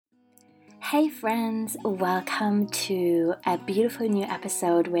Hey friends, welcome to a beautiful new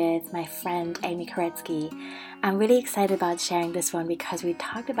episode with my friend Amy Koretsky. I'm really excited about sharing this one because we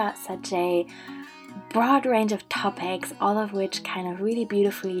talked about such a broad range of topics, all of which kind of really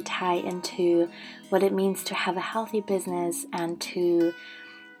beautifully tie into what it means to have a healthy business and to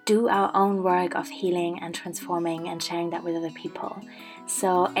do our own work of healing and transforming and sharing that with other people.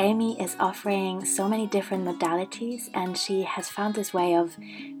 So Amy is offering so many different modalities, and she has found this way of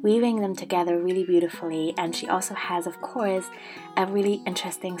weaving them together really beautifully. And she also has, of course, a really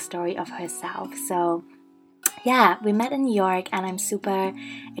interesting story of herself. So yeah, we met in New York, and I'm super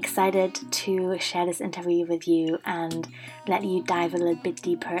excited to share this interview with you and let you dive a little bit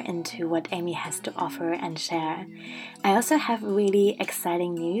deeper into what Amy has to offer and share. I also have really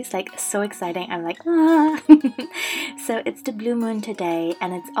exciting news, like so exciting, I'm like, ah. So it's the blue moon today,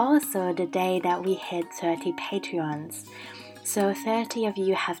 and it's also the day that we hit 30 Patreons. So 30 of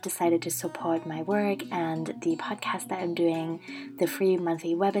you have decided to support my work and the podcast that I'm doing, the free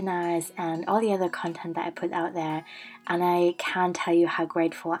monthly webinars, and all the other content that I put out there. And I can't tell you how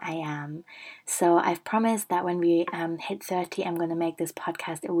grateful I am. So I've promised that when we hit 30, I'm going to make this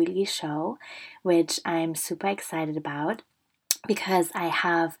podcast a weekly show, which I'm super excited about, because I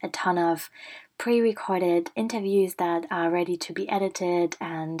have a ton of pre-recorded interviews that are ready to be edited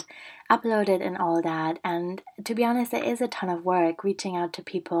and uploaded and all that. And to be honest, it is a ton of work reaching out to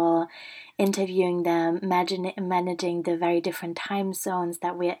people, interviewing them, managing the very different time zones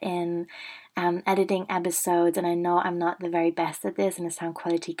that we're in, editing episodes. And I know I'm not the very best at this, and the sound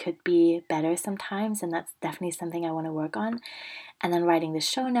quality could be better sometimes, and that's definitely something I want to work on. And then writing the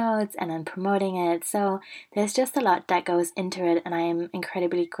show notes and then promoting it. So there's just a lot that goes into it, and I am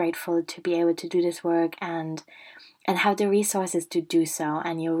incredibly grateful to be able to do this work and have the resources to do so.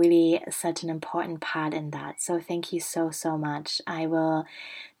 And you're really such an important part in that. So thank you so much. I will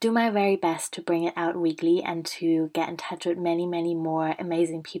do my very best to bring it out weekly and to get in touch with many more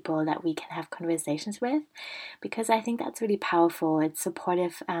amazing people that we can have conversations with, because I think that's really powerful. It's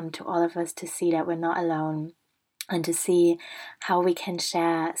supportive to all of us to see that we're not alone, and to see how we can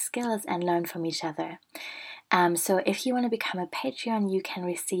share skills and learn from each other. So if you want to become a Patreon, you can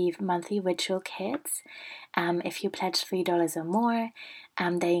receive monthly ritual kits. If you pledge $3 or more,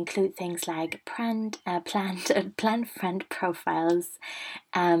 they include things like plant friend profiles,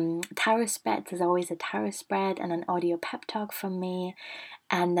 tarot spreads. There's always a tarot spread and an audio pep talk from me.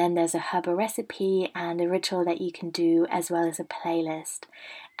 And then there's a herbal recipe and a ritual that you can do, as well as a playlist.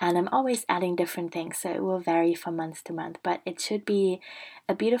 And I'm always adding different things, so it will vary from month to month. But it should be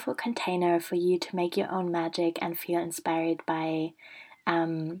a beautiful container for you to make your own magic and feel inspired by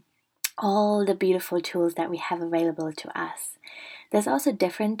all the beautiful tools that we have available to us. There's also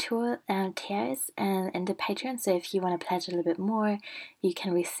different tiers in the Patreon, so if you want to pledge a little bit more, you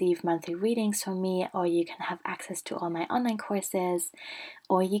can receive monthly readings from me, or you can have access to all my online courses,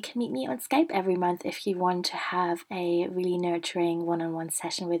 or you can meet me on Skype every month if you want to have a really nurturing one-on-one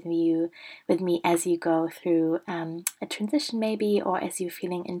session with me as you go through a transition maybe, or as you're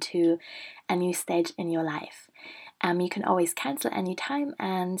feeling into a new stage in your life. You can always cancel anytime,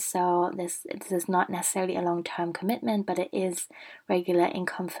 and so this is not necessarily a long-term commitment, but it is regular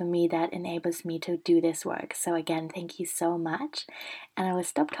income for me that enables me to do this work. So again, thank you so much, and I will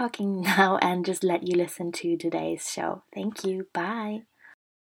stop talking now and just let you listen to today's show. Thank you. Bye.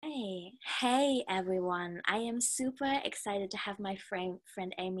 Hey everyone. I am super excited to have my friend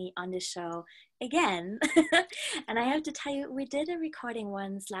Amy on the show again. And I have to tell you, we did a recording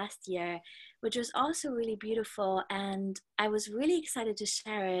once last year, which was also really beautiful, and I was really excited to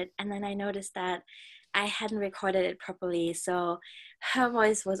share it. And then I noticed that I hadn't recorded it properly, so her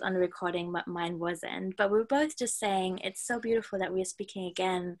voice was on the recording, but mine wasn't. But we were both just saying it's so beautiful that we're speaking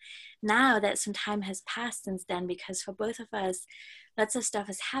again now that some time has passed since then, because for both of us, lots of stuff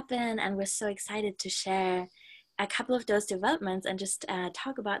has happened, and we're so excited to share a couple of those developments and just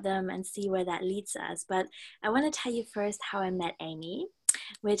talk about them and see where that leads us. But I want to tell you first how I met Amy,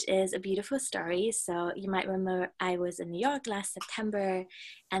 which is a beautiful story. So you might remember I was in New York last September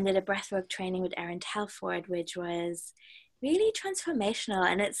and did a breathwork training with Erin Telford, which was really transformational.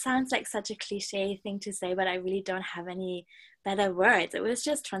 And it sounds like such a cliche thing to say, but I really don't have any better words. It was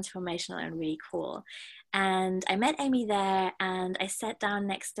just transformational and really cool. And I met Amy there, and I sat down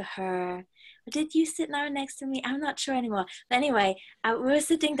next to her. Or did you sit down next to me? I'm not sure anymore. But anyway, we were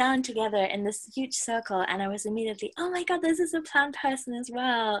sitting down together in this huge circle, and I was immediately, oh my God, this is a plant person as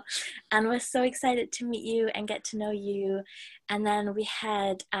well. And was so excited to meet you and get to know you. And then we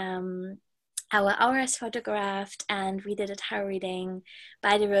had our auras photographed, and we did a tarot reading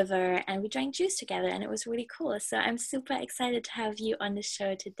by the river, and we drank juice together, and it was really cool. So I'm super excited to have you on the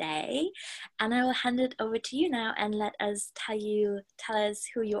show today, and I will hand it over to you now and let us tell us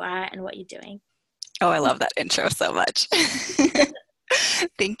who you are and what you're doing. Oh, I love that intro so much.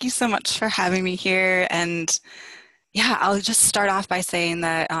 Thank you so much for having me here. And yeah, I'll just start off by saying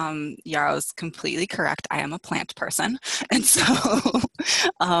that Yarrow's completely correct. I am a plant person. And so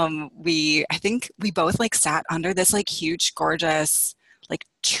I think we both like sat under this like huge, gorgeous like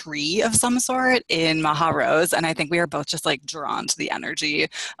tree of some sort in Maha Rose. And I think we are both just like drawn to the energy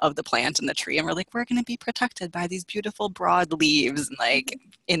of the plant and the tree. And we're like, we're going to be protected by these beautiful broad leaves and like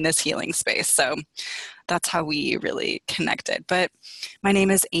in this healing space. So that's how we really connected. But my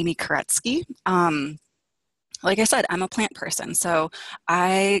name is Amy Koretsky. Like I said, I'm a plant person. So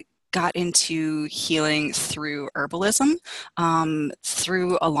I got into healing through herbalism,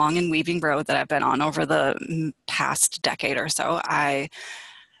 through a long and weaving road that I've been on over the past decade or so. I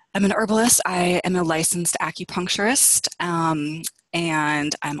am an herbalist. I am a licensed acupuncturist,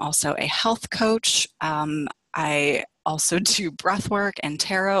 and I'm also a health coach. I also do breath work and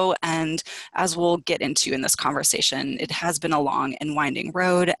tarot. And as we'll get into in this conversation, it has been a long and winding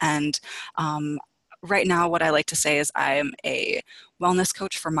road. And right now, what I like to say is I'm a wellness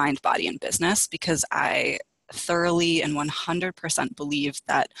coach for mind, body, and business, because I thoroughly and 100% believe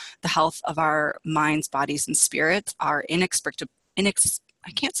that the health of our minds, bodies, and spirits are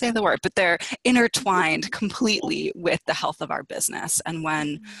I can't say the word, but they're intertwined completely with the health of our business. And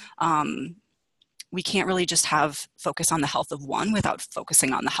when we can't really just have focus on the health of one without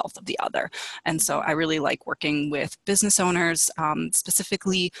focusing on the health of the other. And so I really like working with business owners,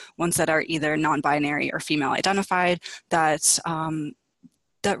 specifically ones that are either non-binary or female identified, that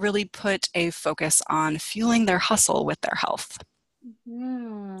really put a focus on fueling their hustle with their health.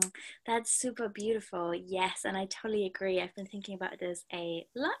 That's super beautiful. Yes, and I totally agree. I've been thinking about this a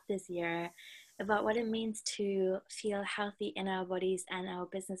lot this year, about what it means to feel healthy in our bodies and our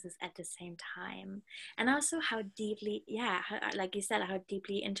businesses at the same time. And also how deeply, like you said, how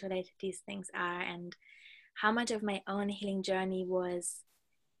deeply interrelated these things are, and how much of my own healing journey was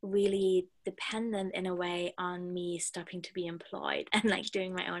really dependent in a way on me stopping to be employed and like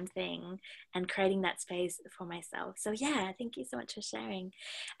doing my own thing and creating that space for myself. So yeah, thank you so much for sharing.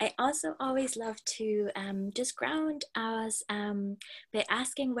 I also always love to just ground us by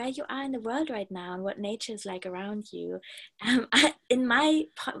asking where you are in the world right now and what nature is like around you.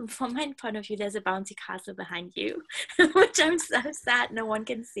 From my point of view, there's a bouncy castle behind you, which I'm so sad no one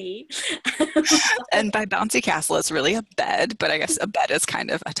can see. And by bouncy castle, it's really a bed, but I guess a bed is kind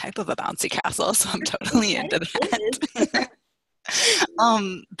of a type of a bouncy castle, so I'm totally into that.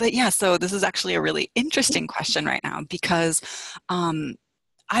 But yeah, so this is actually a really interesting question right now, because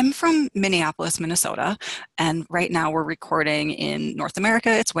I'm from Minneapolis, Minnesota, and right now we're recording in North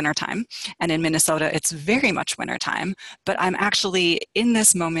America. It's wintertime, and in Minnesota, it's very much wintertime, but I'm actually in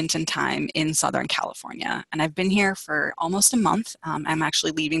this moment in time in Southern California, and I've been here for almost a month. I'm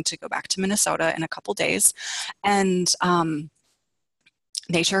actually leaving to go back to Minnesota in a couple days, and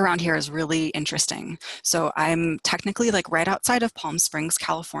nature around here is really interesting. So I'm technically like right outside of Palm Springs,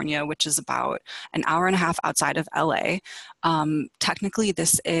 California, which is about an hour and a half outside of LA. Technically,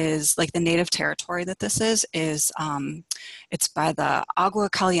 this is like the native territory that this is it's by the Agua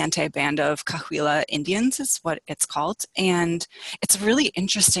Caliente Band of Cahuilla Indians is what it's called. And it's a really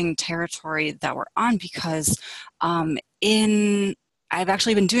interesting territory that we're on, because I've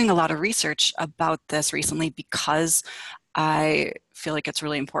actually been doing a lot of research about this recently, because I feel like it's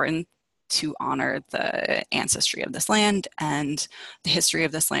really important to honor the ancestry of this land and the history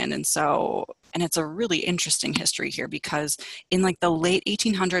of this land. And it's a really interesting history here, because in like the late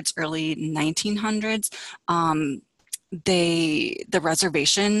 1800s, early 1900s, the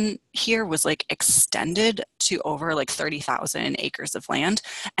reservation here was like extended to over like 30,000 acres of land,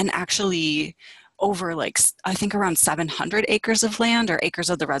 and actually over like I think around 700 acres of land or acres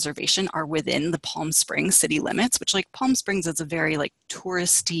of the reservation are within the Palm Springs city limits, which like Palm Springs is a very like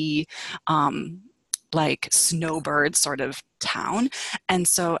touristy like snowbird sort of town. And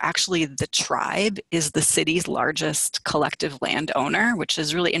so actually the tribe is the city's largest collective landowner, which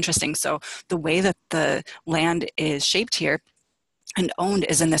is really interesting. So the way that the land is shaped here and owned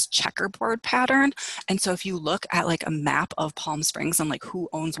is in this checkerboard pattern. And so if you look at like a map of Palm Springs and like who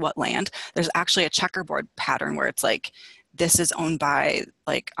owns what land, there's actually a checkerboard pattern where it's like, this is owned by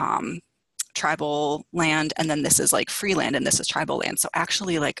like tribal land, and then this is like free land, and this is tribal land. So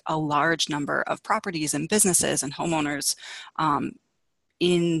actually like a large number of properties and businesses and homeowners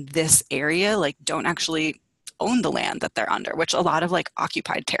in this area like don't actually own the land that they're under, which a lot of like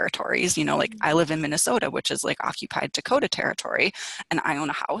occupied territories, you know, like I live in Minnesota, which is like occupied Dakota territory, and I own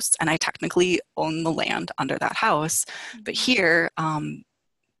a house and I technically own the land under that house. But here,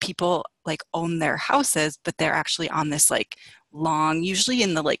 people like own their houses, but they're actually on this like long, usually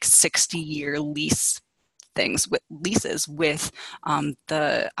in the like 60-year leases with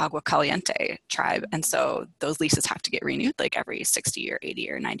the Agua Caliente tribe. And so those leases have to get renewed like every 60 or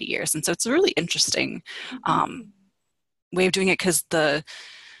 80 or 90 years. And so it's a really interesting way of doing it, because the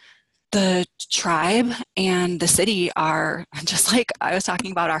tribe and the city are just like I was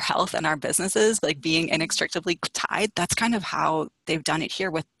talking about our health and our businesses like being inextricably tied. That's kind of how they've done it here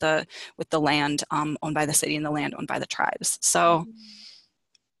with the land owned by the city and the land owned by the tribes. So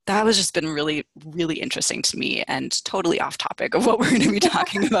that was just been really, really interesting to me, and totally off topic of what we're going to be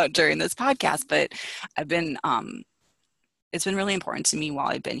talking about during this podcast. But I've been it's been really important to me while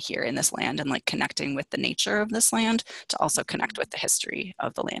I've been here in this land and like connecting with the nature of this land to also connect with the history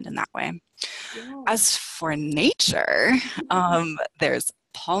of the land in that way. Yeah. As for nature, there's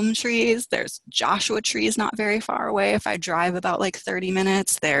palm trees, there's Joshua trees not very far away. If I drive about like 30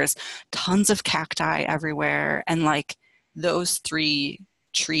 minutes, there's tons of cacti everywhere. And like those three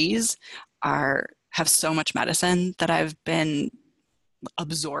trees have so much medicine that I've been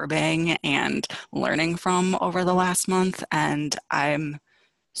absorbing and learning from over the last month, and I'm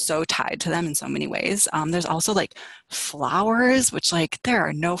so tied to them in so many ways. There's also like flowers, which like there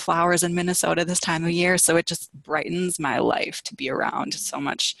are no flowers in Minnesota this time of year, so it just brightens my life to be around so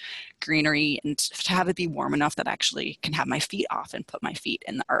much greenery and to have it be warm enough that I actually can have my feet off and put my feet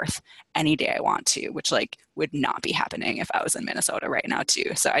in the earth any day I want to, which like would not be happening if I was in Minnesota right now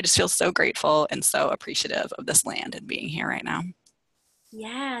too. So I just feel so grateful and so appreciative of this land and being here right now.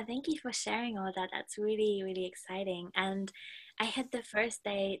 Yeah, thank you for sharing all that. That's really, really exciting. And I had the first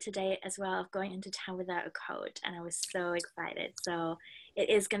day today as well of going into town without a coat, and I was so excited. So it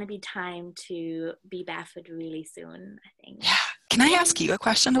is going to be time to be barefoot really soon, I think. Yeah. Can I ask you a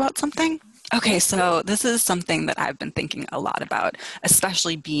question about something? Okay, so this is something that I've been thinking a lot about,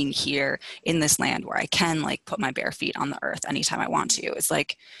 especially being here in this land where I can like put my bare feet on the earth anytime I want to. It's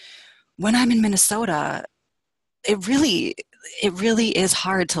like when I'm in Minnesota, it really is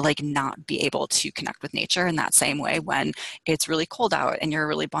hard to like not be able to connect with nature in that same way when it's really cold out and you're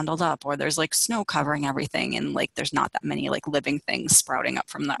really bundled up, or there's like snow covering everything and like there's not that many like living things sprouting up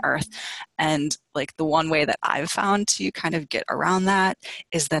from the earth. And like the one way that I've found to kind of get around that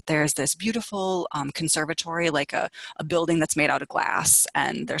is that there's this beautiful conservatory, like a building that's made out of glass,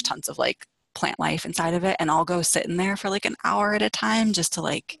 and there's tons of like plant life inside of it, and I'll go sit in there for like an hour at a time just to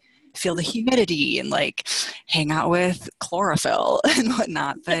like feel the humidity and like hang out with chlorophyll and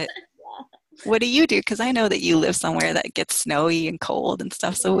whatnot. But what do you do? Because I know that you live somewhere that gets snowy and cold and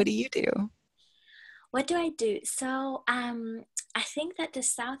stuff. So what do you do? What do I do? So, I think that the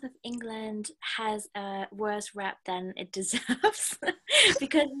south of England has a worse rap than it deserves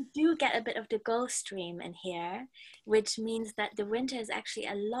because we do get a bit of the Gulf Stream in here, which means that the winter is actually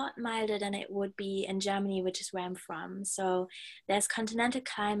a lot milder than it would be in Germany, which is where I'm from. So there's continental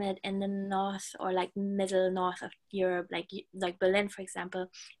climate in the north or like middle north of Europe, like Berlin, for example.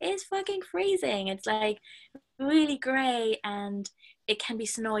 It's fucking freezing. It's like really gray, and it can be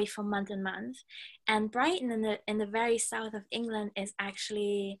snowy for months and months. And Brighton in the very south of England is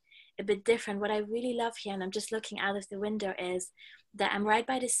actually a bit different. What I really love here, and I'm just looking out of the window, is that I'm right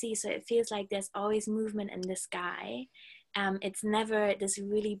by the sea, so it feels like there's always movement in the sky. It's never this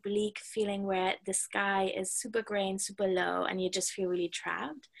really bleak feeling where the sky is super gray and super low and you just feel really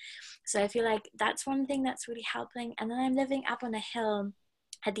trapped. So I feel like that's one thing that's really helping. And then I'm living up on a hill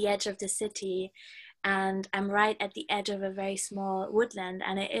at the edge of the city, and I'm right at the edge of a very small woodland,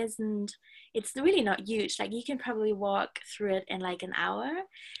 and it's really not huge. Like you can probably walk through it in like an hour.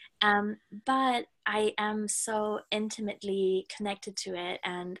 But I am so intimately connected to it,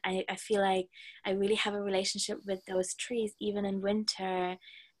 and I feel like I really have a relationship with those trees. Even in winter,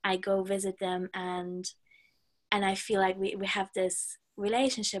 I go visit them, and I feel like we have this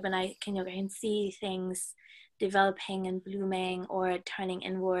relationship, and I can see things developing and blooming or turning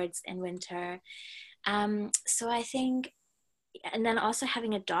inwards in winter. So I think, and then also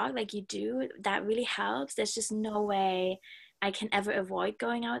having a dog like you do, that really helps. There's just no way I can ever avoid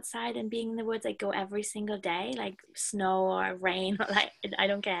going outside and being in the woods. I go every single day, like snow or rain, or like I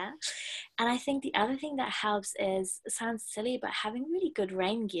don't care. And I think the other thing that helps is, it sounds silly, but having really good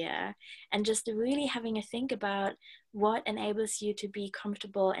rain gear and just really having a think about what enables you to be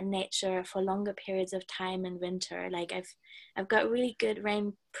comfortable in nature for longer periods of time in winter. Like I've got really good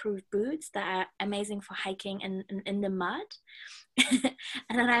rainproof boots that are amazing for hiking in the mud.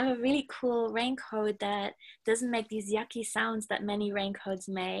 And then I have a really cool raincoat that doesn't make these yucky sounds that many raincoats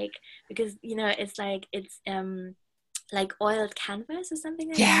make, because it's like oiled canvas or something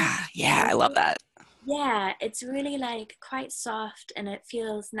like that. Yeah, yeah, And I love that. yeah, it's really like quite soft and it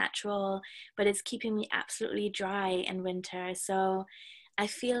feels natural, but it's keeping me absolutely dry in winter. So I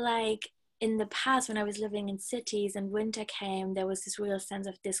feel like in the past, when I was living in cities and winter came, there was this real sense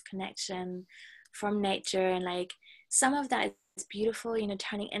of disconnection from nature. And like some of that is beautiful,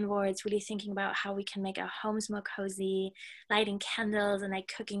 turning inwards, really thinking about how we can make our homes more cozy, lighting candles and like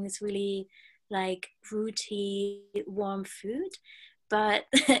cooking this really like rooty, warm food. But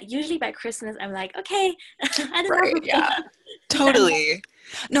usually by Christmas, I'm like, okay, I don't Right, know. yeah. and Totally.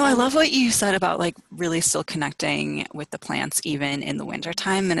 No, I and love what you said about like really still connecting with the plants even in the winter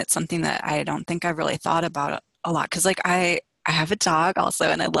time. And it's something that I don't think I've really thought about a lot because like I have a dog also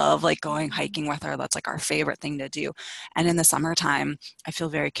and I love like going hiking with her. That's like our favorite thing to do. And in the summertime, I feel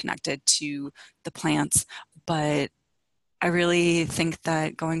very connected to the plants, but I really think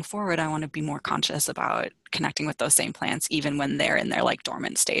that going forward, I want to be more conscious about connecting with those same plants even when they're in their like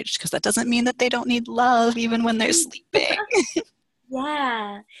dormant stage, because that doesn't mean that they don't need love even when they're sleeping.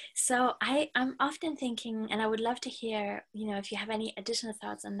 yeah, so I'm often thinking, and I would love to hear, if you have any additional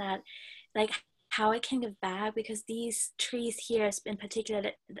thoughts on that, like how I can give back, because these trees here in particular,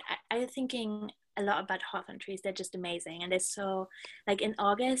 I'm thinking a lot about hawthorn trees. They're just amazing, and they're so like in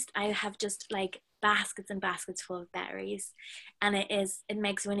August I have just like baskets and baskets full of berries, and it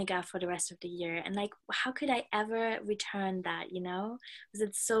makes vinegar for the rest of the year. And like, how could I ever return that? Because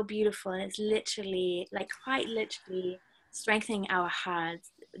it's so beautiful, and it's literally like quite literally strengthening our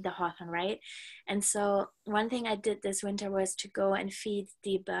hearts, the hawthorn, right? And so one thing I did this winter was to go and feed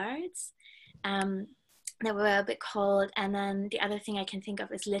the birds um, that were a bit cold. And then the other thing I can think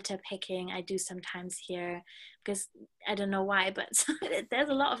of is litter picking. I do sometimes here because I don't know why, but there's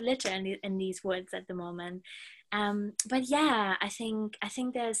a lot of litter in these woods at the moment. But yeah, I think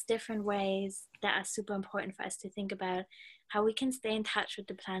there's different ways that are super important for us to think about how we can stay in touch with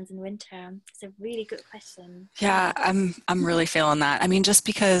the plants in winter. It's a really good question. Yeah. Yeah, I'm really feeling that. I mean, just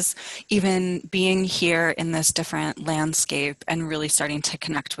because even being here in this different landscape and really starting to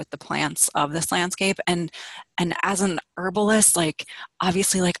connect with the plants of this landscape and as an herbalist, like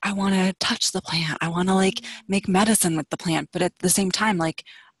obviously like I want to touch the plant. I want to like make medicine with the plant, but at the same time like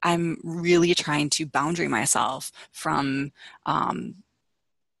I'm really trying to boundary myself um,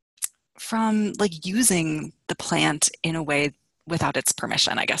 from like using the plant in a way without its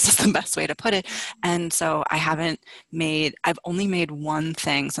permission, I guess is the best way to put it. And so I've only made one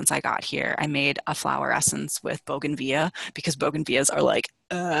thing since I got here. I made a flower essence with bougainvillea because bougainvilleas are like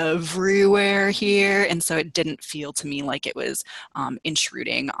everywhere here. And so it didn't feel to me like it was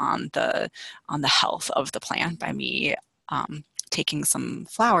intruding on the health of the plant by me taking some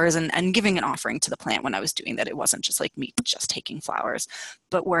flowers and giving an offering to the plant when I was doing that. It wasn't just like me just taking flowers.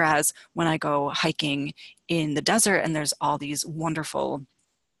 But whereas when I go hiking in the desert and there's all these wonderful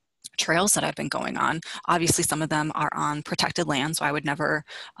trails that I've been going on, obviously some of them are on protected land, so I would never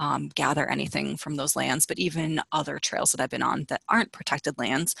gather anything from those lands. But even other trails that I've been on that aren't protected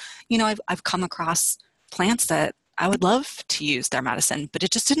lands, I've come across plants that I would love to use their medicine, but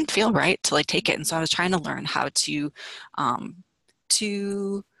it just didn't feel right to like take it. And so I was trying to learn how um,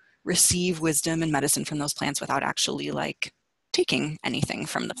 to receive wisdom and medicine from those plants without actually like taking anything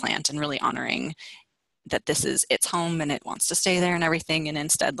from the plant and really honoring that this is its home and it wants to stay there and everything, and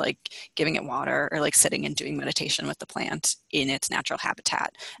instead like giving it water or like sitting and doing meditation with the plant in its natural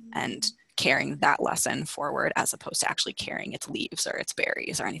habitat and carrying that lesson forward as opposed to actually carrying its leaves or its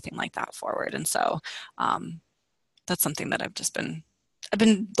berries or anything like that forward. And so that's something that I've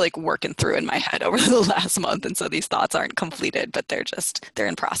been like working through in my head over the last month. And so these thoughts aren't completed, but they're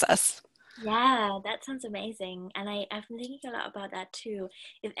in process. Yeah, that sounds amazing. And I've been thinking a lot about that too.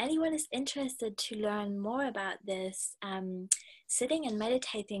 If anyone is interested to learn more about this, sitting and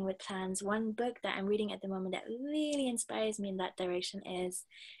meditating with plants, one book that I'm reading at the moment that really inspires me in that direction is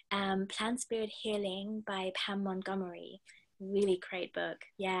Plant Spirit Healing by Pam Montgomery. Really great book.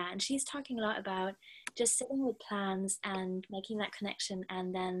 Yeah. And she's talking a lot about just sitting with plants and making that connection,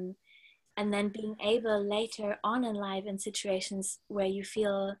 and then being able later on in life in situations where you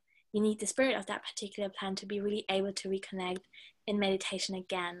feel you need the spirit of that particular plant to be really able to reconnect in meditation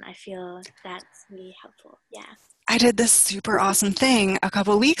again. I feel that's really helpful. Yeah. I did this super awesome thing a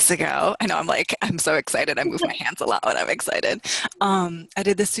couple weeks ago. I know I'm so excited. I move my hands a lot when I'm excited. I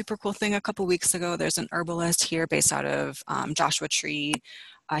did this super cool thing a couple weeks ago. There's an herbalist here based out of Joshua Tree.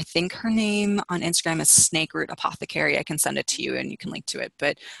 I think her name on Instagram is Snake Root Apothecary. I can send it to you and you can link to it.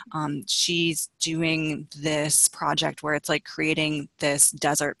 But she's doing this project where it's like creating this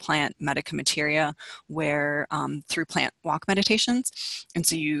desert plant medicamenteria where through plant walk meditations. And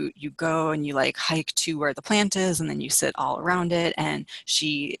so you go and you like hike to where the plant is and then you sit all around it and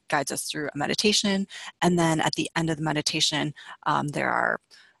she guides us through a meditation. And then at the end of the meditation, there are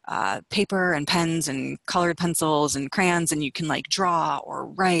paper and pens and colored pencils and crayons, and you can like draw or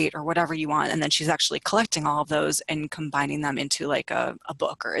write or whatever you want. And then she's actually collecting all of those and combining them into like a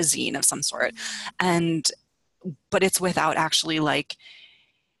book or a zine of some sort. But it's without actually like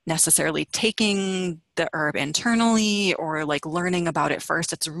necessarily taking the herb internally or like learning about it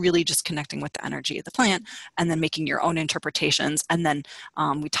first. It's really just connecting with the energy of the plant and then making your own interpretations. And then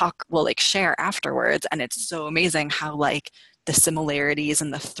we'll like share afterwards. And it's so amazing how like the similarities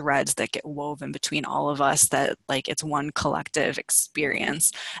and the threads that get woven between all of us, that like it's one collective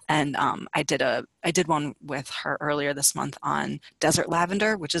experience. And I did one with her earlier this month on desert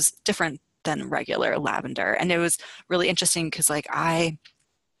lavender, which is different than regular lavender. And it was really interesting because like I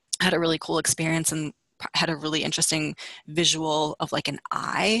had a really cool experience and had a really interesting visual of like an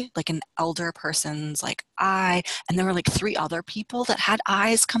eye, like an elder person's like eye. And there were like 3 other people that had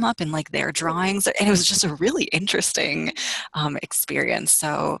eyes come up in like their drawings. And it was just a really interesting experience.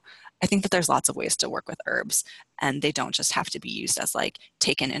 So I think that there's lots of ways to work with herbs, and they don't just have to be used as like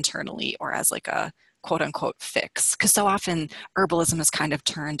taken internally or as like a quote unquote fix. Because so often herbalism is kind of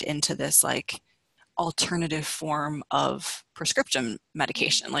turned into this like alternative form of prescription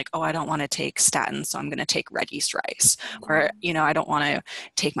medication, like, oh, I don't want to take statins, so I'm going to take red yeast rice, or I don't want to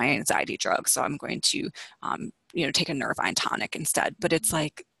take my anxiety drug, so I'm going to take a Nervine tonic instead. But it's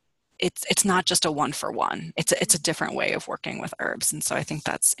like it's not just a one for one. It's a different way of working with herbs, and so I think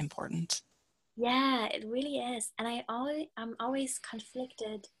that's important. Yeah, it really is. And I'm always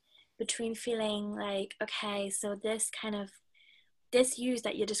conflicted between feeling like, okay, so this use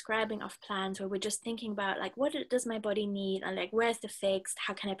that you're describing of plants where we're just thinking about like what does my body need, and like where's the fix,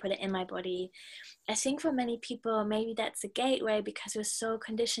 how can I put it in my body. I think for many people maybe that's a gateway because we're so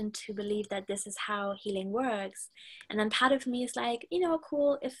conditioned to believe that this is how healing works. And then part of me is like,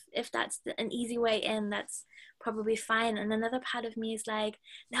 cool, if that's an easy way in, that's probably fine. And another part of me is like,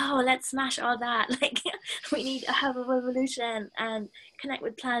 no, let's smash all that. Like we need to have a revolution and connect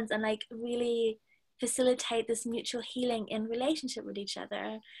with plants and like really facilitate this mutual healing in relationship with each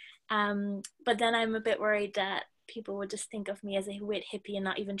other. But then I'm a bit worried that people would just think of me as a weird hippie and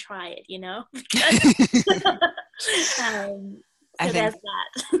not even try it, I so think there's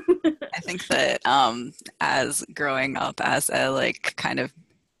that. I think that as growing up as a like kind of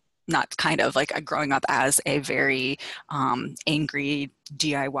not kind of like growing up as a very angry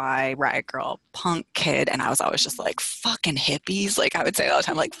DIY riot girl punk kid, and I was always just like fucking hippies, like I would say all the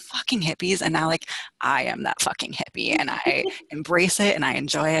time, like fucking hippies. And now like I am that fucking hippie and I embrace it and I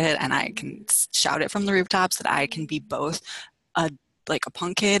enjoy it and I can shout it from the rooftops that I can be both a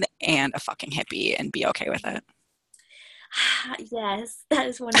punk kid and a fucking hippie and be okay with it. Yes, that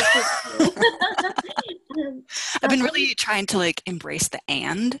is wonderful. I've been really trying to like embrace the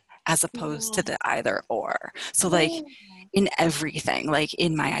and as opposed to the either or. So like in everything, like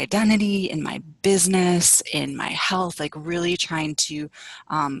in my identity, in my business, in my health, like really trying to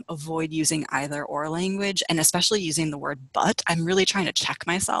avoid using either or language, and especially using the word but. I'm really trying to check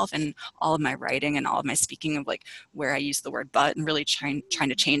myself in all of my writing and all of my speaking of like where I use the word but, and really trying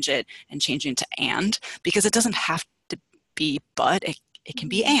to change it and changing to and, because it doesn't have to be but, it can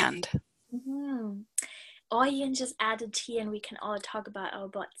be and. Mm-hmm. Or you can just add a T and we can all talk about our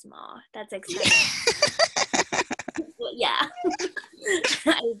butts more. That's exciting. Yeah,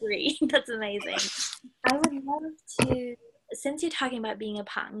 I agree. That's amazing. I would love to, since you're talking about being a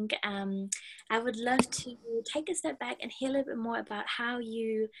punk, I would love to take a step back and hear a little bit more about how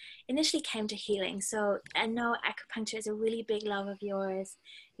you initially came to healing. So I know acupuncture is a really big love of yours.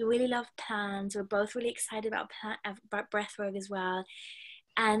 You really love plants. We're both really excited about breathwork as well.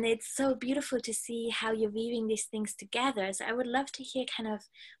 And it's so beautiful to see how you're weaving these things together. So I would love to hear kind of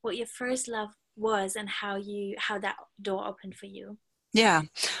what your first love was and how that door opened for you. Yeah.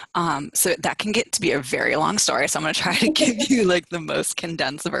 So that can get to be a very long story. So I'm going to try to give you like the most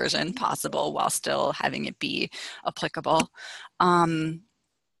condensed version possible while still having it be applicable. I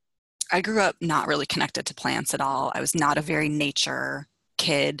grew up not really connected to plants at all. I was not a very nature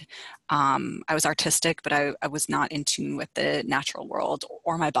kid. I was artistic, but I was not in tune with the natural world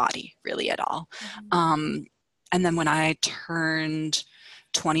or my body really at all. And then when I turned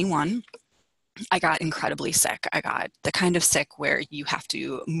 21, I got incredibly sick. I got the kind of sick where you have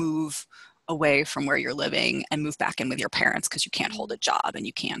to move away from where you're living and move back in with your parents because you can't hold a job and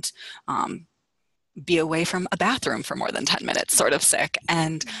you can't be away from a bathroom for more than 10 minutes, sort of sick,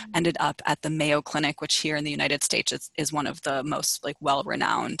 and ended up at the Mayo Clinic, which here in the United States is one of the most like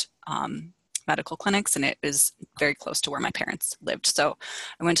well-renowned medical clinics, and it is very close to where my parents lived. So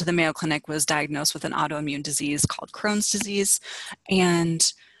I went to the Mayo Clinic, was diagnosed with an autoimmune disease called Crohn's disease,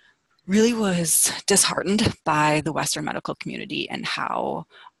 and really was disheartened by the Western medical community and how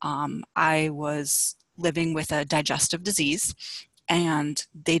I was living with a digestive disease, and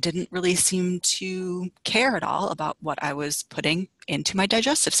they didn't really seem to care at all about what I was putting into my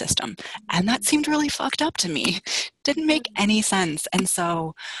digestive system. And that seemed really fucked up to me. Didn't make any sense. And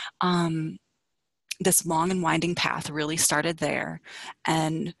so this long and winding path really started there.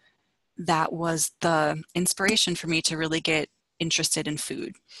 And that was the inspiration for me to really get interested in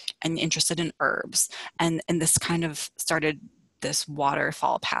food and interested in herbs. And this kind of started this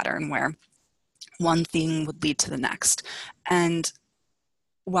waterfall pattern where one thing would lead to the next. And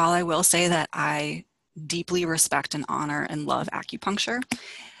while I will say that I deeply respect and honor and love acupuncture,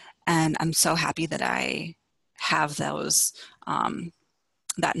 and I'm so happy that I have those,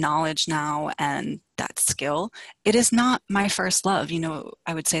 that knowledge now and that skill, it is not my first love. You know,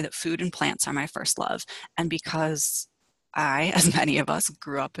 I would say that food and plants are my first love. And because I, as many of us,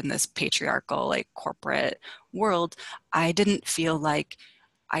 grew up in this patriarchal, like corporate world, I didn't feel like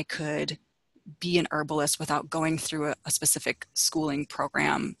I could be an herbalist without going through a specific schooling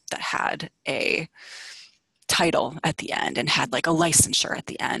program that had a title at the end and had like a licensure at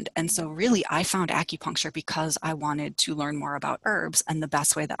the end. And so really I found acupuncture because I wanted to learn more about herbs, and the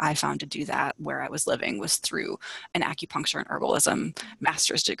best way that I found to do that where I was living was through an acupuncture and herbalism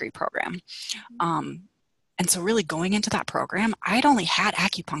master's degree program. And so really going into that program, I'd only had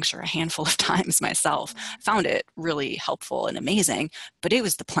acupuncture a handful of times myself, found it really helpful and amazing, but it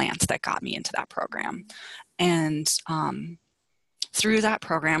was the plants that got me into that program. And through that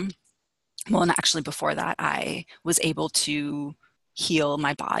program, well, and actually before that, I was able to heal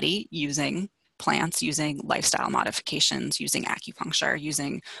my body using plants, using lifestyle modifications, using acupuncture,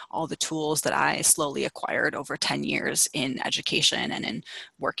 using all the tools that I slowly acquired over 10 years in education and in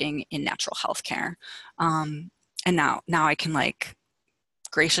working in natural health care. And now I can like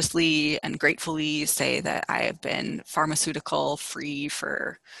graciously and gratefully say that I have been pharmaceutical free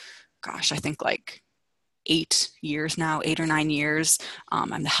for, gosh, I think like 8 or 9 years.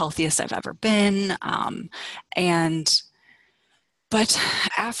 I'm the healthiest I've ever been. But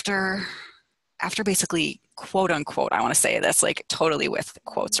after basically, quote unquote, I want to say this like totally with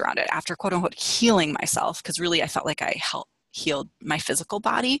quotes around it, after quote unquote healing myself, because really I felt like I healed my physical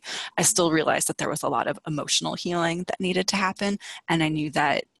body, I still realized that there was a lot of emotional healing that needed to happen. And I knew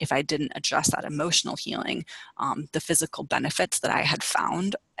that if I didn't address that emotional healing, the physical benefits that I had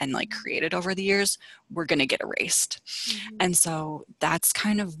found and like created over the years were going to get erased. And so that's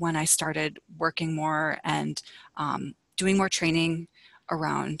kind of when I started working more and doing more training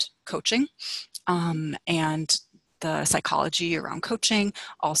around coaching and the psychology around coaching.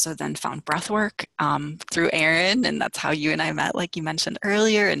 Also then found breath work through Erin, and that's how you and I met, like you mentioned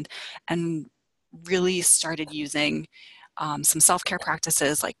earlier, and really started using some self-care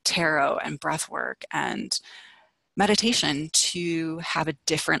practices like tarot and breath work and meditation to have a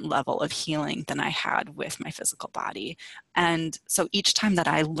different level of healing than I had with my physical body. And so each time that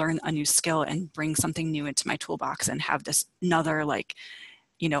I learn a new skill and bring something new into my toolbox and have this another like,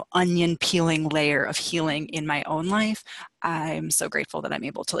 you know, onion peeling layer of healing in my own life, I'm so grateful that I'm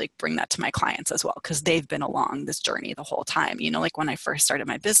able to like bring that to my clients as well, because they've been along this journey the whole time. You know, like when I first started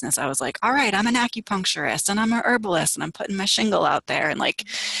my business, I was like, all right, I'm an acupuncturist and I'm an herbalist and I'm putting my shingle out there and like,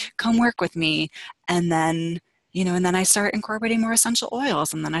 come work with me. And then, you know, and then I start incorporating more essential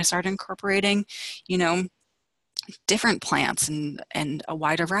oils, and then I started incorporating, you know, different plants and a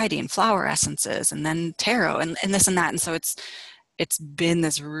wider variety and flower essences, and then tarot and this and that. And so it's been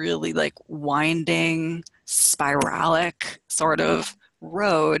this really like winding, spiralic sort of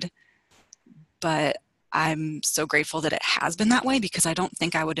road, but I'm so grateful that it has been that way, because I don't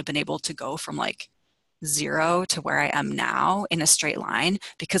think I would have been able to go from like 0 to where I am now in a straight line,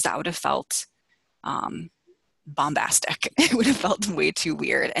 because that would have felt bombastic. It would have felt way too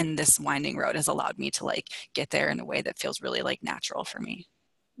weird. And this winding road has allowed me to like get there in a way that feels really like natural for me.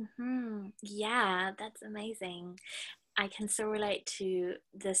 Yeah, that's amazing. I can so relate to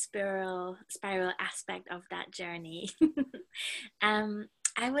the spiral aspect of that journey.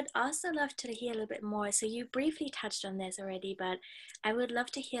 I would also love to hear a little bit more. So you briefly touched on this already, but I would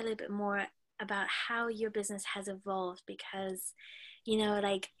love to hear a little bit more about how your business has evolved, because,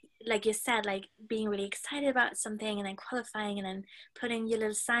 like you said, like being really excited about something and then qualifying and then putting your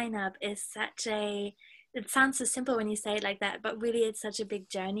little sign up is such a, it sounds so simple when you say it like that, but really it's such a big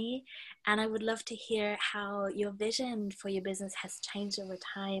journey. And I would love to hear how your vision for your business has changed over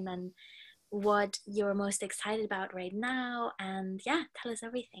time, and what you're most excited about right now. And yeah, tell us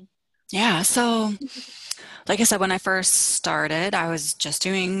everything. Yeah. So like I said, when I first started, I was just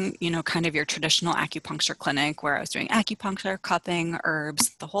doing, kind of your traditional acupuncture clinic where I was doing acupuncture, cupping,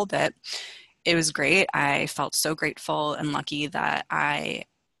 herbs, the whole bit. It was great. I felt so grateful and lucky that I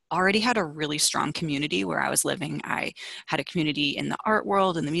already had a really strong community where I was living. I had a community in the art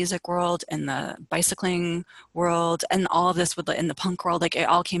world, in the music world, in the bicycling world, and all of this in the punk world. Like, it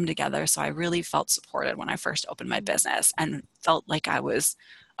all came together. So I really felt supported when I first opened my business, and felt like I was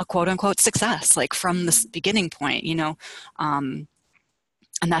a quote unquote success, like from this beginning point, and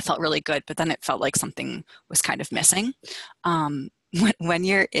that felt really good. But then it felt like something was kind of missing. When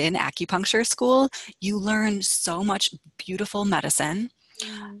you're in acupuncture school, you learn so much beautiful medicine,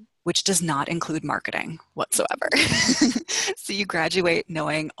 which does not include marketing whatsoever. So you graduate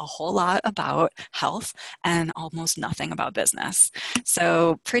knowing a whole lot about health and almost nothing about business.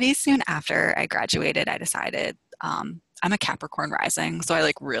 So pretty soon after I graduated, I decided, I'm a Capricorn rising, so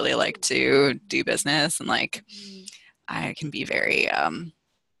I really like to do business, and I can be very, I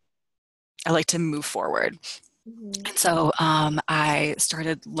like to move forward. And so I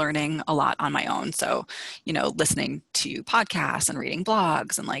started learning a lot on my own. So, listening to podcasts and reading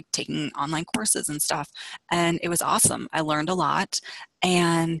blogs and taking online courses and stuff. And it was awesome. I learned a lot.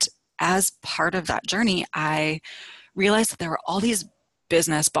 And as part of that journey, I realized that there were all these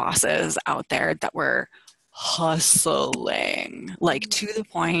business bosses out there that were hustling, to the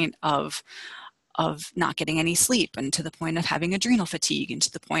point of not getting any sleep, and to the point of having adrenal fatigue, and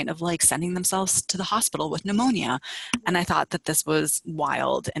to the point of sending themselves to the hospital with pneumonia. And I thought that this was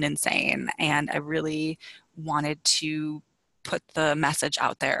wild and insane. And I really wanted to put the message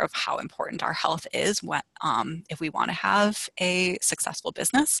out there of how important our health is if we want to have a successful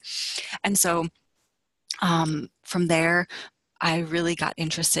business. And so from there, I really got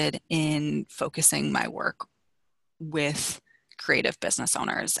interested in focusing my work with creative business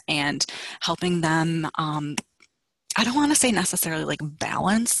owners and helping them, I don't want to say necessarily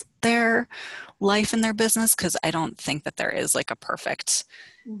balance their life and their business, because I don't think that there is a perfect,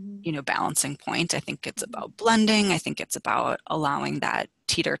 balancing point. I think it's about blending. I think it's about allowing that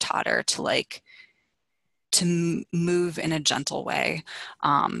teeter-totter to move in a gentle way.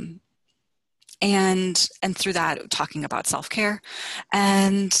 And through that, talking about self-care.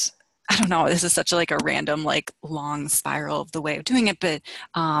 And I don't know, this is such a random, long spiral of the way of doing it. But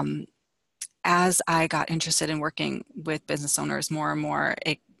as I got interested in working with business owners more and more,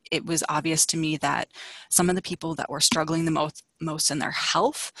 it was obvious to me that some of the people that were struggling the most in their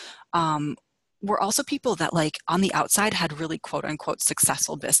health were also people that on the outside had really quote unquote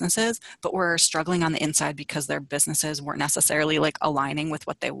successful businesses, but were struggling on the inside because their businesses weren't necessarily aligning with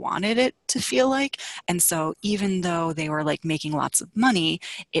what they wanted it to feel like. And so even though they were making lots of money,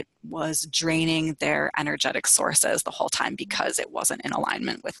 it was draining their energetic sources the whole time because it wasn't in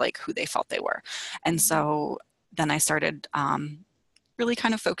alignment with who they felt they were. And so then I started really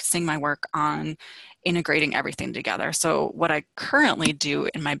kind of focusing my work on integrating everything together. So what I currently do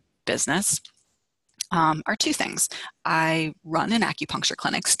in my business are two things. I run an acupuncture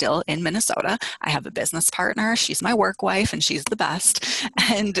clinic still in Minnesota. I have a business partner. She's my work wife, and she's the best.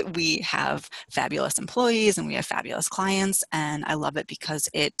 And we have fabulous employees, and we have fabulous clients. And I love it because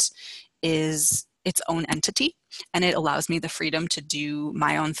it is its own entity, and it allows me the freedom to do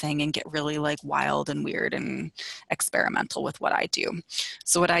my own thing and get really wild and weird and experimental with what I do.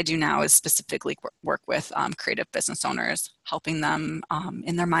 So what I do now is specifically work with creative business owners, helping them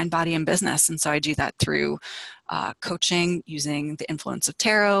in their mind, body, and business. And so I do that through coaching using the influence of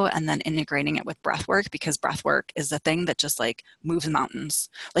tarot, and then integrating it with breath work, because breath work is the thing that just moves mountains.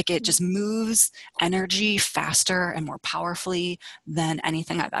 It just moves energy faster and more powerfully than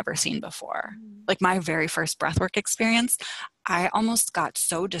anything I've ever seen before. My very first breathwork experience, I almost got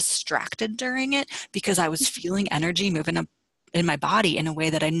so distracted during it because I was feeling energy moving up in my body in a way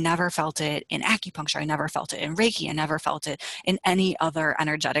that I never felt it in acupuncture. I never felt it in Reiki. I never felt it in any other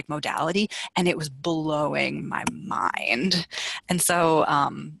energetic modality. And it was blowing my mind. And so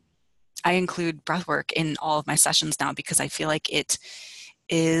I include breathwork in all of my sessions now, because I feel like it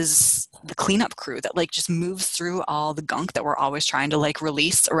is the cleanup crew that just moves through all the gunk that we're always trying to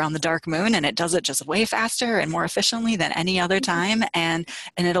release around the dark moon, and it does it just way faster and more efficiently than any other time. And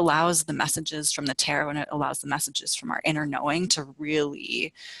it allows the messages from the tarot, and it allows the messages from our inner knowing to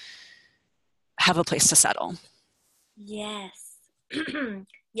really have a place to settle. Yes.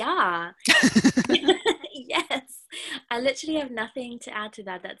 Yeah. Yes. I literally have nothing to add to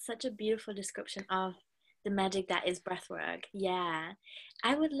that. That's such a beautiful description of the magic that is breathwork. Yeah.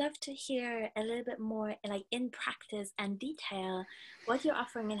 I would love to hear a little bit more, like in practice and detail, what you're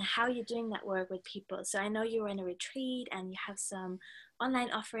offering and how you're doing that work with people. So I know you're in a retreat and you have some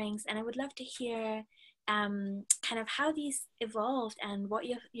online offerings, and I would love to hear kind of how these evolved and what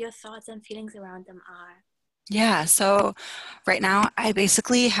your thoughts and feelings around them are. Yeah, so right now I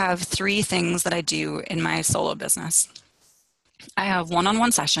basically have three things that I do in my solo business. I have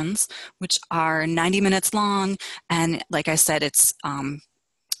one-on-one sessions, which are 90 minutes long. And like I said, it's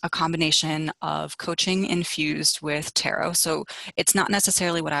a combination of coaching infused with tarot. So it's not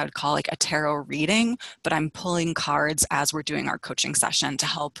necessarily what I would call like a tarot reading, but I'm pulling cards as we're doing our coaching session to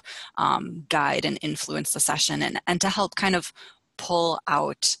help guide and influence the session, and to help kind of pull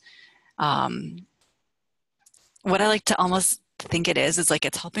out um, what I like to almost think it is like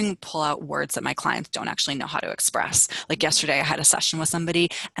it's helping pull out words that my clients don't actually know how to express. Like yesterday, I had a session with somebody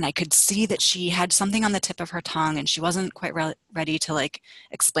and I could see that she had something on the tip of her tongue and she wasn't quite ready to like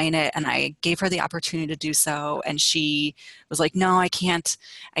explain it. And I gave her the opportunity to do so. And she was like, no, I can't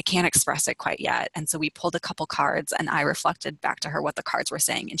express it quite yet. And so we pulled a couple cards and I reflected back to her what the cards were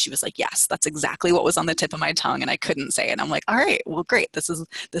saying. And she was like, yes, that's exactly what was on the tip of my tongue. And I couldn't say it. And I'm like, all right, well, great. This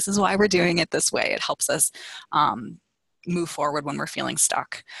is why we're doing it this way. It helps us move forward when we're feeling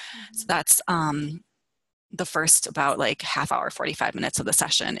stuck. So that's the first about like half hour, 45 minutes of the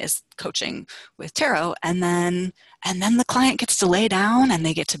session is coaching with tarot. And then the client gets to lay down and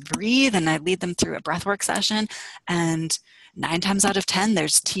they get to breathe, and I lead them through a breathwork session. And 9 times out of 10,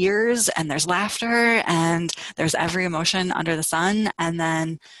 there's tears and there's laughter and there's every emotion under the sun. And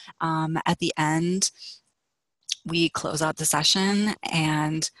then at the end, we close out the session,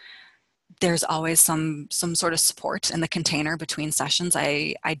 and there's always some sort of support in the container between sessions.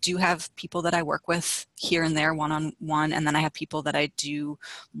 I do have people that I work with here and there one-on-one, and then I have people that I do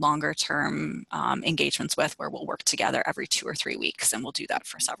longer term engagements with, where we'll work together every 2 or 3 weeks, and we'll do that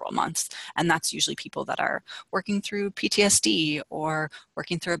for several months. And that's usually people that are working through PTSD or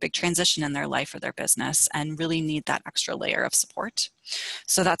working through a big transition in their life or their business and really need that extra layer of support.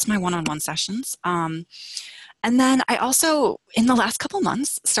 So that's my one-on-one sessions. And then I also, in the last couple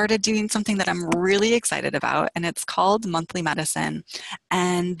months, started doing something that I'm really excited about, and it's called Monthly Medicine.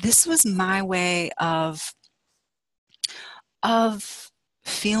 And this was my way of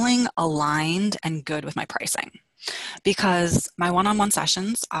feeling aligned and good with my pricing. Because my one-on-one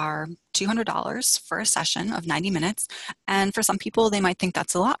sessions are $200 for a session of 90 minutes. And for some people, they might think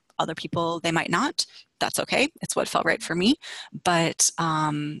that's a lot. Other people, they might not. That's okay. It's what felt right for me. But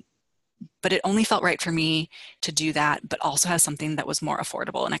it only felt right for me to do that, but also have something that was more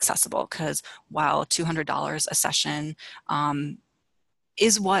affordable and accessible. Because while $200 a session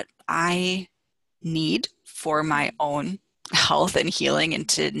is what I need for my own health and healing and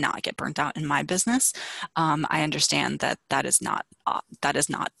to not get burnt out in my business, I understand that that is not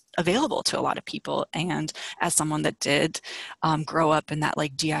available to a lot of people. And as someone that did grow up in that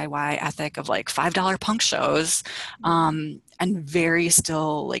like DIY ethic of like $5 punk shows, and very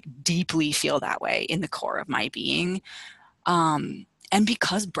still like deeply feel that way in the core of my being. And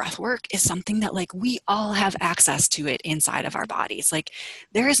because breath work is something that like we all have access to it inside of our bodies. Like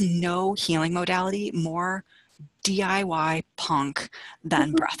there is no healing modality more DIY punk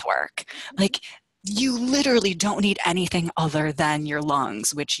than breath work. Like you literally don't need anything other than your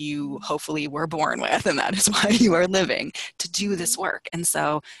lungs, which you hopefully were born with, and that is why you are living, to do this work. And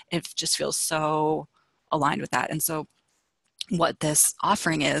so it just feels so aligned with that. And so what this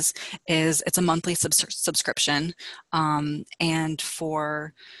offering is it's a monthly subscription, and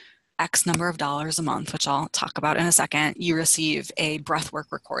for X number of dollars a month, which I'll talk about in a second, you receive a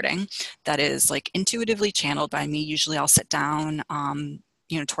breathwork recording that is like intuitively channeled by me. Usually I'll sit down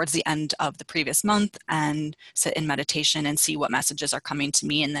towards the end of the previous month and sit in meditation and see what messages are coming to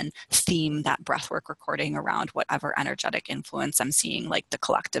me, and then theme that breathwork recording around whatever energetic influence I'm seeing like the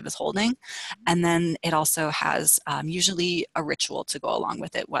collective is holding. And then it also has usually a ritual to go along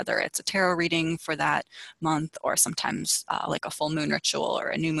with it, whether it's a tarot reading for that month, or sometimes like a full moon ritual or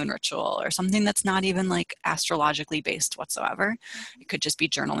a new moon ritual, or something that's not even like astrologically based whatsoever. It could just be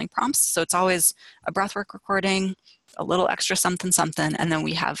journaling prompts. So it's always a breathwork recording, a little extra something, and then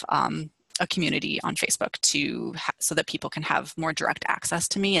we have a community on Facebook so that people can have more direct access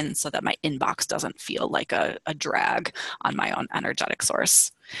to me, and so that my inbox doesn't feel like a drag on my own energetic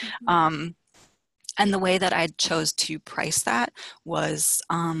source. And the way that I chose to price that was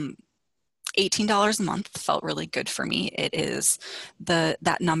 $18 a month felt really good for me. It is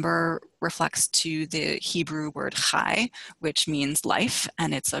that number reflects to the Hebrew word chai, which means life,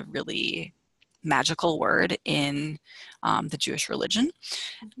 and it's a really magical word in the Jewish religion.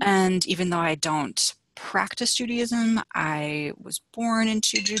 Mhm. And even though I don't practice Judaism, I was born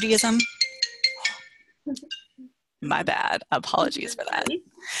into Judaism. My bad. Apologies for that.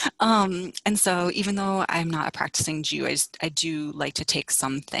 Right. And so even though I'm not a practicing Jew, I do like to take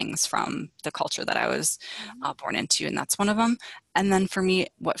some things from the culture that I was Mhm. born into, and that's one of them. And then for me,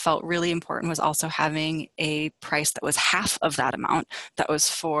 what felt really important was also having a price that was half of that amount, that was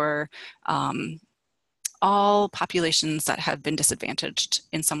for um, all populations that have been disadvantaged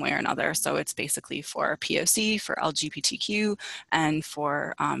in some way or another. So it's basically for POC, for LGBTQ, and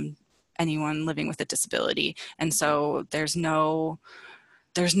for anyone living with a disability. And so there's no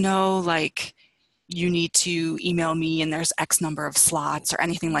like, you need to email me and there's X number of slots or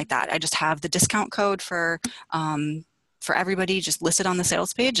anything like that. I just have the discount code for everybody just listed on the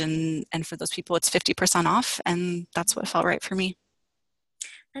sales page, and for those people it's 50% off, and that's what felt right for me.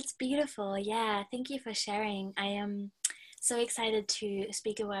 That's beautiful. Yeah, thank you for sharing. I am so excited to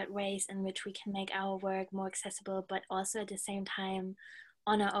speak about ways in which we can make our work more accessible, but also at the same time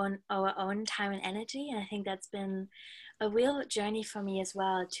on our own time and energy. And I think that's been a real journey for me as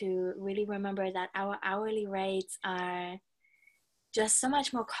well to really remember that our hourly rates are just so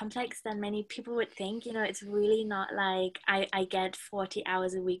much more complex than many people would think. It's really not like I get 40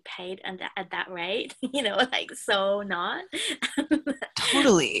 hours a week paid and at that rate, like so not.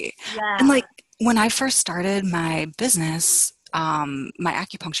 Totally. And Yeah. like when I first started my business, my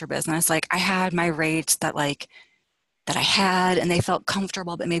acupuncture business, like I had my rates that I had, and they felt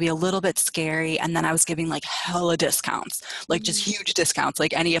comfortable, but maybe a little bit scary. And then I was giving like hella discounts, like just Mhm. huge discounts.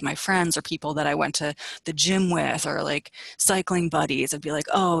 Like any of my friends or people that I went to the gym with, or like cycling buddies, would be like,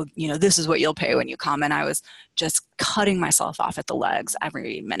 oh, this is what you'll pay when you come. And I was just cutting myself off at the legs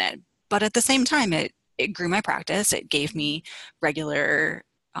every minute. But at the same time, it grew my practice. It gave me regular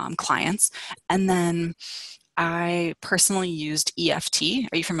clients. And then I personally used EFT.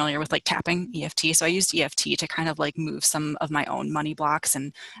 Are you familiar with like tapping EFT? So I used EFT to kind of like move some of my own money blocks,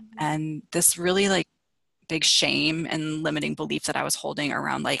 and this really like big shame and limiting belief that I was holding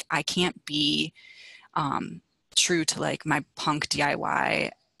around like I can't be um, true to like my punk DIY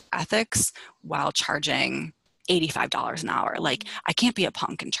ethics while charging $85 an hour. Like I can't be a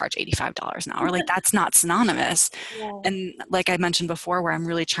punk and charge $85 an hour. Like that's not synonymous. Yeah. And like I mentioned before, where I'm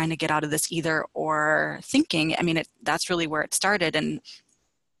really trying to get out of this either or thinking, I mean, that's really where it started.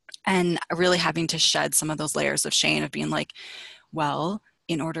 And really having to shed some of those layers of shame of being like, well,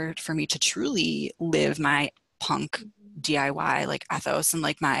 in order for me to truly live my punk Mhm. DIY like ethos and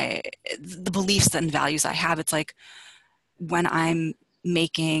like the beliefs and values I have, it's like when I'm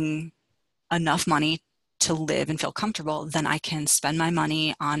making enough money to live and feel comfortable, then I can spend my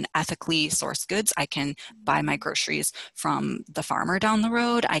money on ethically sourced goods. I can buy my groceries from the farmer down the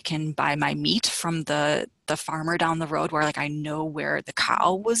road. I can buy my meat from the farmer down the road, where like I know where the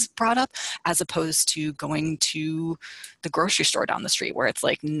cow was brought up, as opposed to going to the grocery store down the street where it's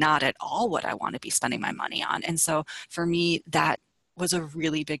like not at all what I want to be spending my money on. And so for me, that was a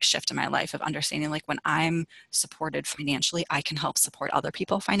really big shift in my life of understanding like when I'm supported financially, I can help support other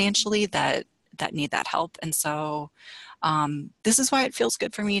people financially that need that help. And so this is why it feels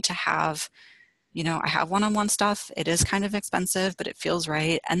good for me to have, I have one-on-one stuff. It is kind of expensive, but it feels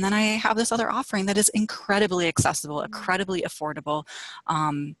right. And then I have this other offering that is incredibly accessible, incredibly affordable.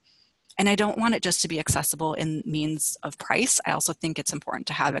 Um, and I don't want it just to be accessible in means of price. I also think it's important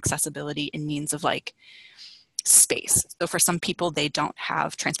to have accessibility in means of like space. So for some people, they don't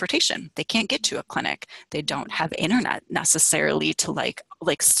have transportation. They can't get to a clinic. They don't have internet necessarily to like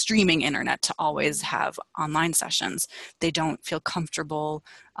streaming internet to always have online sessions. They don't feel comfortable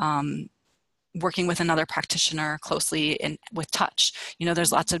working with another practitioner closely with touch.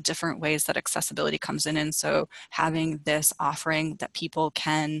 There's lots of different ways that accessibility comes in. And so having this offering that people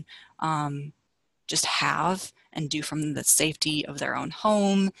can just have and do from the safety of their own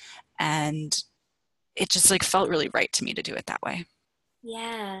home, and it just like felt really right to me to do it that way.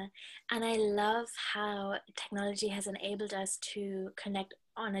 Yeah, and I love how technology has enabled us to connect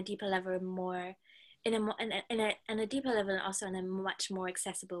on a deeper level more in a deeper level and also in a much more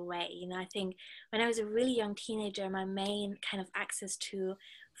accessible way. I think when I was a really young teenager, my main kind of access to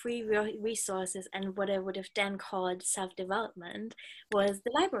free resources and what I would have then called self-development was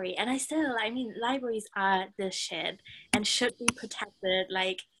the library. And I mean, libraries are the shit and should be protected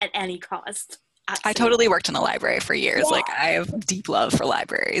like at any cost. I Absolutely. totally worked in a library for years. Like Yeah. I have deep love for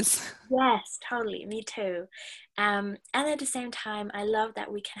libraries. Yes, totally. Me too. And at the same time, I love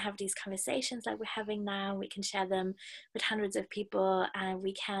that we can have these conversations like we're having now. We can share them with hundreds of people, and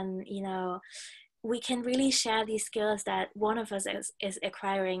we can, we can really share these skills that one of us is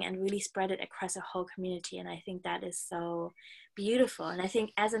acquiring and really spread it across a whole community. And I think that is so beautiful. And I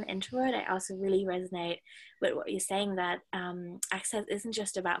think as an introvert, I also really resonate with what you're saying, that access isn't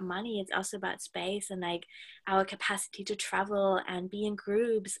just about money, it's also about space and like our capacity to travel and be in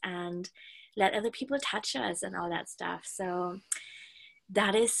groups and let other people touch us and all that stuff. So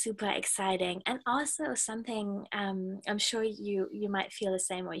that is super exciting, and also something, I'm sure you might feel the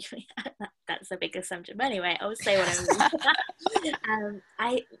same way. That's a big assumption, but anyway, I'll say what I mean.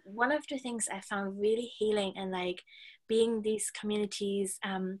 I One of the things I found really healing and like being these communities,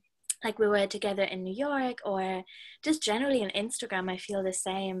 like we were together in New York or just generally on Instagram, I feel the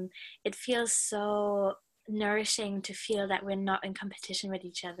same. It feels so nourishing to feel that we're not in competition with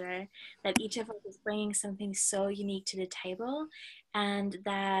each other, that each of us is bringing something so unique to the table, and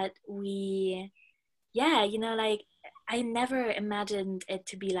that we, yeah, like I never imagined it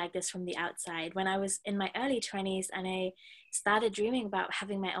to be like this from the outside. When I was in my early 20s and I started dreaming about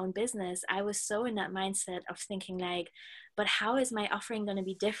having my own business, I was so in that mindset of thinking like, but how is my offering going to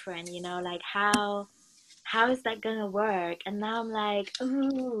be different, like how is that gonna work? And now I'm like,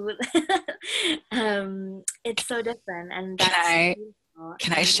 ooh, it's so different, and Can that's I beautiful.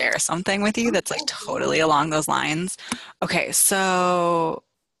 can I And share something with you oh, that's like yes, totally yes. along those lines? Okay, so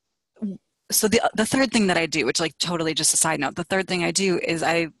the third thing that I do, which like totally just a side note, the third thing I do is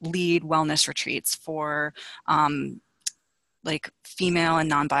I lead wellness retreats for um, like female and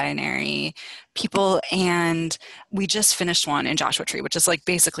non-binary people, and we just finished one in Joshua Tree, which is like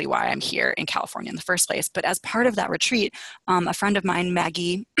basically why I'm here in California in the first place. But as part of that retreat, a friend of mine,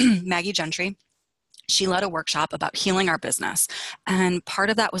 Maggie Maggie Gentry, she led a workshop about healing our business. And part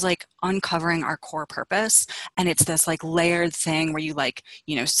of that was like uncovering our core purpose. And it's this like layered thing where you like,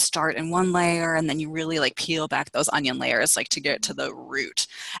 start in one layer and then you really like peel back those onion layers like to get to the root.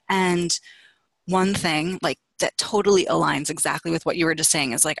 And one thing like that totally aligns exactly with what you were just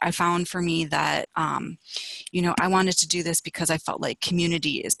saying is like I found for me that I wanted to do this because I felt like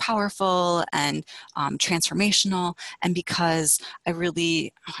community is powerful and transformational, and because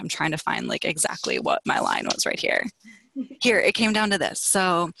I'm trying to find like exactly what my line was right here. Here, it came down to this.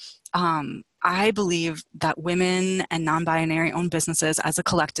 So, I believe that women and non binary owned businesses as a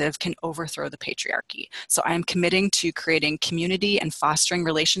collective can overthrow the patriarchy. So, I am committing to creating community and fostering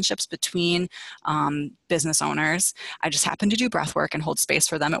relationships between business owners. I just happen to do breath work and hold space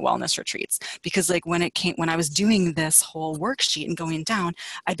for them at wellness retreats. Because, like, when I was doing this whole worksheet and going down,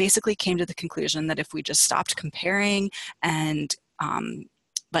 I basically came to the conclusion that if we just stopped comparing and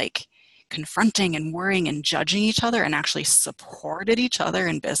like confronting and worrying and judging each other and actually supported each other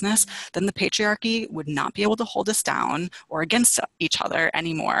in business, then the patriarchy would not be able to hold us down or against each other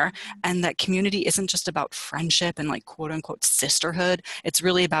anymore. And that community isn't just about friendship and like quote unquote sisterhood. It's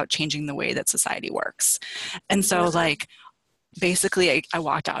really about changing the way that society works. And so like basically I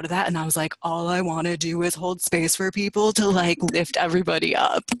walked out of that and I was like, all I want to do is hold space for people to like lift everybody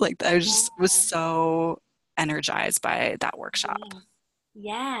up. Like I just was so energized by that workshop. Yeah.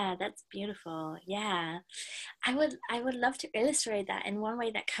 Yeah, that's beautiful. Yeah. I would love to illustrate that. And one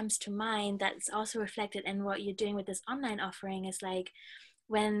way that comes to mind that's also reflected in what you're doing with this online offering is like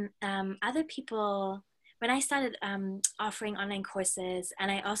when other people, when I started offering online courses,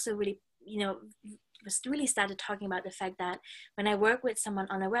 and I also really, was really started talking about the fact that when I work with someone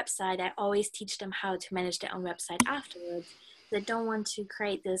on a website, I always teach them how to manage their own website afterwards. They don't want to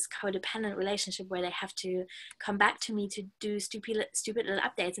create this codependent relationship where they have to come back to me to do stupid little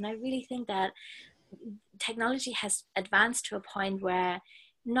updates. And I really think that technology has advanced to a point where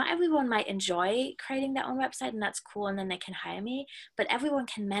not everyone might enjoy creating their own website, and that's cool, and then they can hire me, but everyone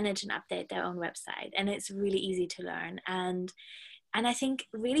can manage and update their own website, and it's really easy to learn. And I think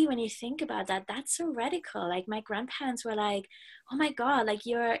really when you think about that, that's so radical. Like my grandparents were like, oh my God, like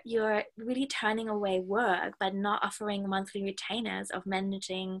you're really turning away work, but not offering monthly retainers of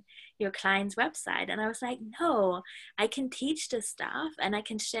managing your client's website. And I was like, no, I can teach this stuff and I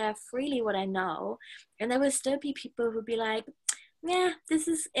can share freely what I know. And there will still be people who'd be like, yeah, this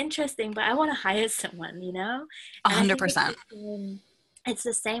is interesting, but I want to hire someone. And I think 100%. it's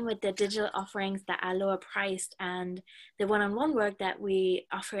the same with the digital offerings that are lower priced and the one-on-one work that we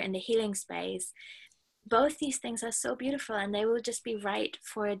offer in the healing space. Both these things are so beautiful, and they will just be right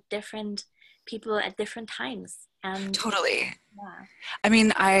for different people at different times. And Totally. yeah. I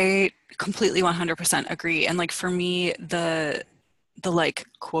mean, I completely 100% agree. And like for me, the like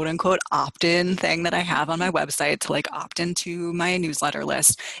quote unquote opt-in thing that I have on my website to like opt into my newsletter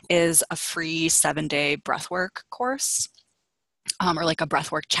list is a free 7-day breathwork course. Or like a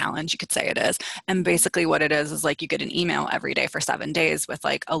breathwork challenge, you could say it is. And basically what it is like you get an email every day for 7 days with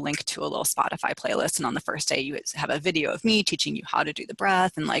like a link to a little Spotify playlist. And on the first day, you have a video of me teaching you how to do the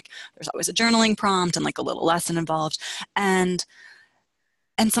breath. And like, there's always a journaling prompt and like a little lesson involved. And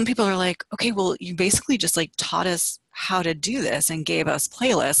some people are like, okay, well, you basically just like taught us how to do this and gave us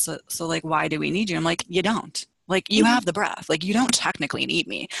playlists. So like, why do we need you? I'm like, you don't. Like, you have the breath. Like, you don't technically need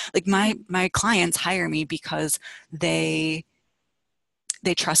me. Like, my clients hire me because they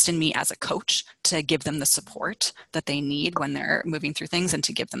trust in me as a coach to give them the support that they need when they're moving through things, and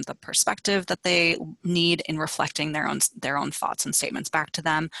to give them the perspective that they need in reflecting their own thoughts and statements back to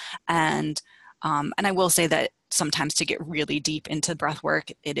them. And I will say that sometimes to get really deep into breath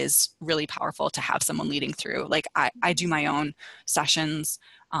work, it is really powerful to have someone leading through. Like I do my own sessions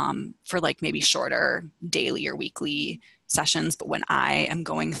for like maybe shorter daily or weekly sessions. But when I am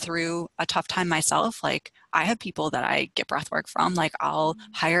going through a tough time myself, like I have people that I get breath work from. Like I'll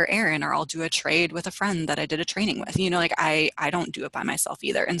hire Erin, or I'll do a trade with a friend that I did a training with, you know, like I don't do it by myself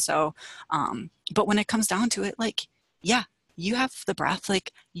either. And so, but when it comes down to it, like, yeah, you have the breath,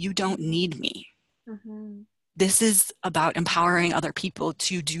 like you don't need me. Mm-hmm. This is about empowering other people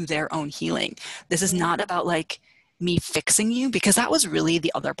to do their own healing. This is not about like me fixing you, because that was really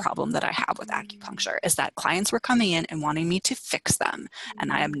the other problem that I have with acupuncture, is that clients were coming in and wanting me to fix them.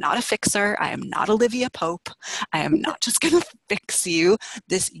 And I am not a fixer. I am not Olivia Pope. I am not just going to fix you.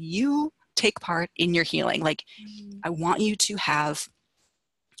 You take part in your healing. Like, I want you to have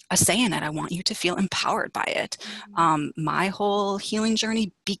a say in it. I want you to feel empowered by it. My whole healing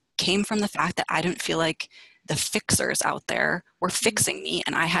journey came from the fact that I didn't feel like the fixers out there were fixing me,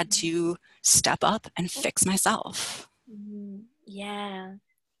 and I had to step up and fix myself. Yeah.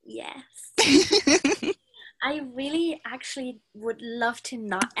 Yes. I really actually would love to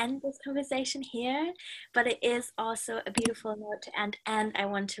not end this conversation here, but it is also a beautiful note to end, and I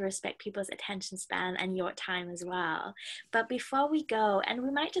want to respect people's attention span and your time as well. But before we go, and we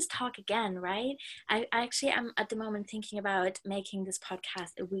might just talk again, right? I actually am at the moment thinking about making this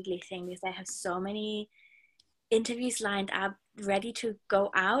podcast a weekly thing, because I have so many interviews lined up ready to go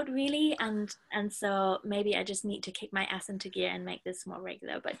out, really, and so maybe I just need to kick my ass into gear and make this more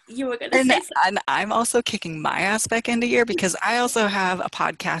regular. But you were going to say something. And I'm also kicking my ass back into gear, because I also have a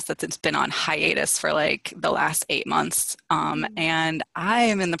podcast that's been on hiatus for like the last 8 months, and I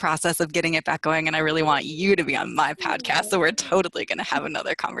am in the process of getting it back going, and I really want you to be on my podcast, so we're totally going to have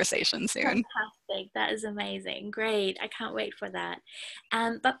another conversation soon. Fantastic. That is amazing. Great. I can't wait for that.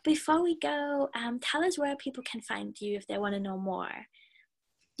 But before we go, tell us where people can find you if they want to know more.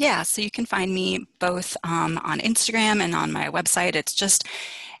 Yeah, so you can find me both on Instagram and on my website. It's just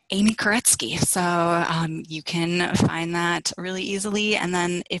Amy Koretsky. So you can find that really easily. And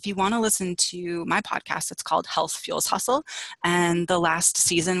then if you want to listen to my podcast, it's called Health Fuels Hustle. And the last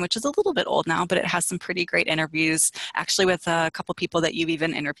season, which is a little bit old now, but it has some pretty great interviews, actually with a couple people that you've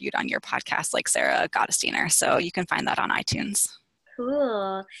even interviewed on your podcast, like Sarah Gottesdiener. So you can find that on iTunes.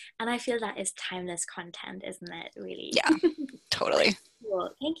 Cool. And I feel that is timeless content, isn't it? Really? Yeah, totally. Cool.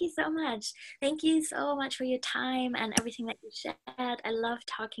 Thank you so much. Thank you so much for your time and everything that you shared. I love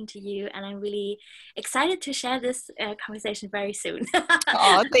talking to you, and I'm really excited to share this conversation very soon.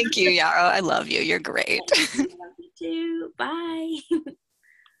 Oh, thank you, Yarrow. I love you. You're great. I love you too. Bye.